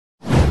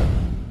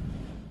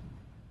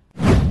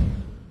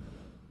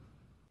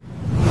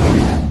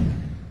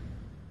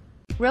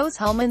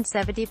Rose-Hulman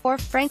 74,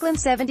 Franklin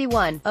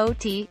 71,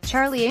 OT,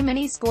 Charlie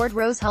Aimone scored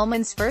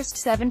Rose-Hulman's first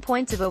 7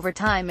 points of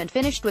overtime and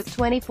finished with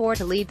 24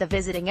 to lead the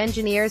visiting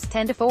Engineers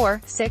 10-4,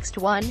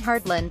 6-1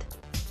 Heartland.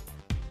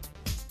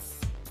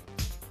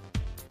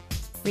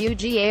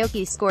 Ryuji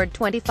Aoki scored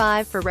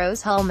 25 for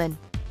Rose-Hulman.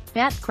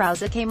 Matt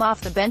Krause came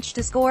off the bench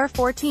to score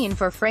 14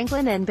 for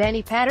Franklin and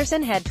Bennie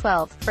Patterson had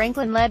 12.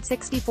 Franklin led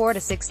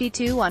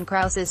 64-62 on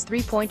Krause's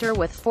three-pointer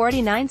with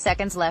 49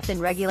 seconds left in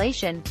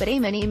regulation, but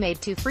Aimone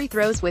made 2 free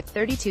throws with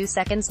 32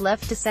 seconds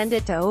left to send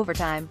it to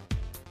overtime.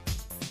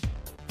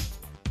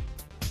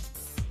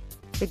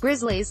 The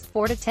Grizzlies,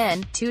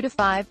 4-10,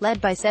 2-5, led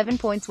by 7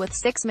 points with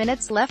 6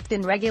 minutes left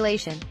in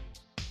regulation.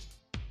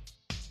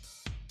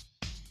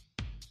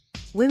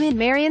 Women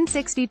Marion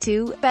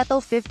 62,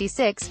 Bethel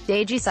 56,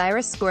 Deji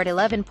Cyrus scored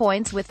 11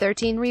 points with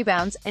 13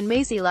 rebounds, and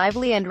Macy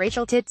Lively and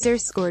Rachel Titzer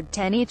scored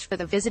 10 each for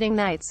the visiting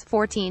Knights,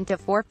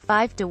 14-4,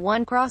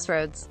 5-1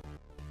 Crossroads.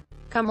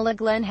 Kamala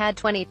Glenn had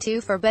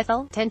 22 for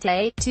Bethel,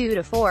 10-8,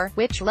 2-4,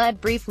 which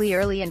led briefly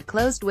early and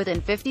closed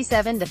within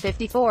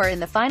 57-54 in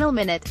the final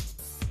minute.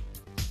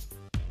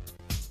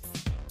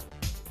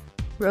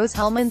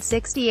 Rose-Hulman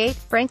 68,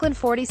 Franklin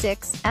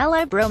 46,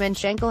 Ally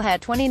Bromanchenko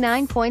had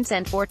 29 points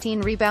and 14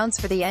 rebounds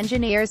for the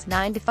Engineers,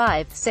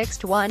 9-5,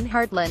 6-1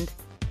 Heartland.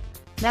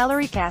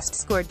 Mallory Cast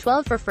scored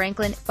 12 for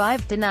Franklin,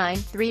 5-9,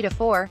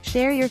 3-4.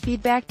 Share your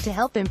feedback to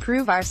help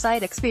improve our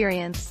site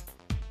experience.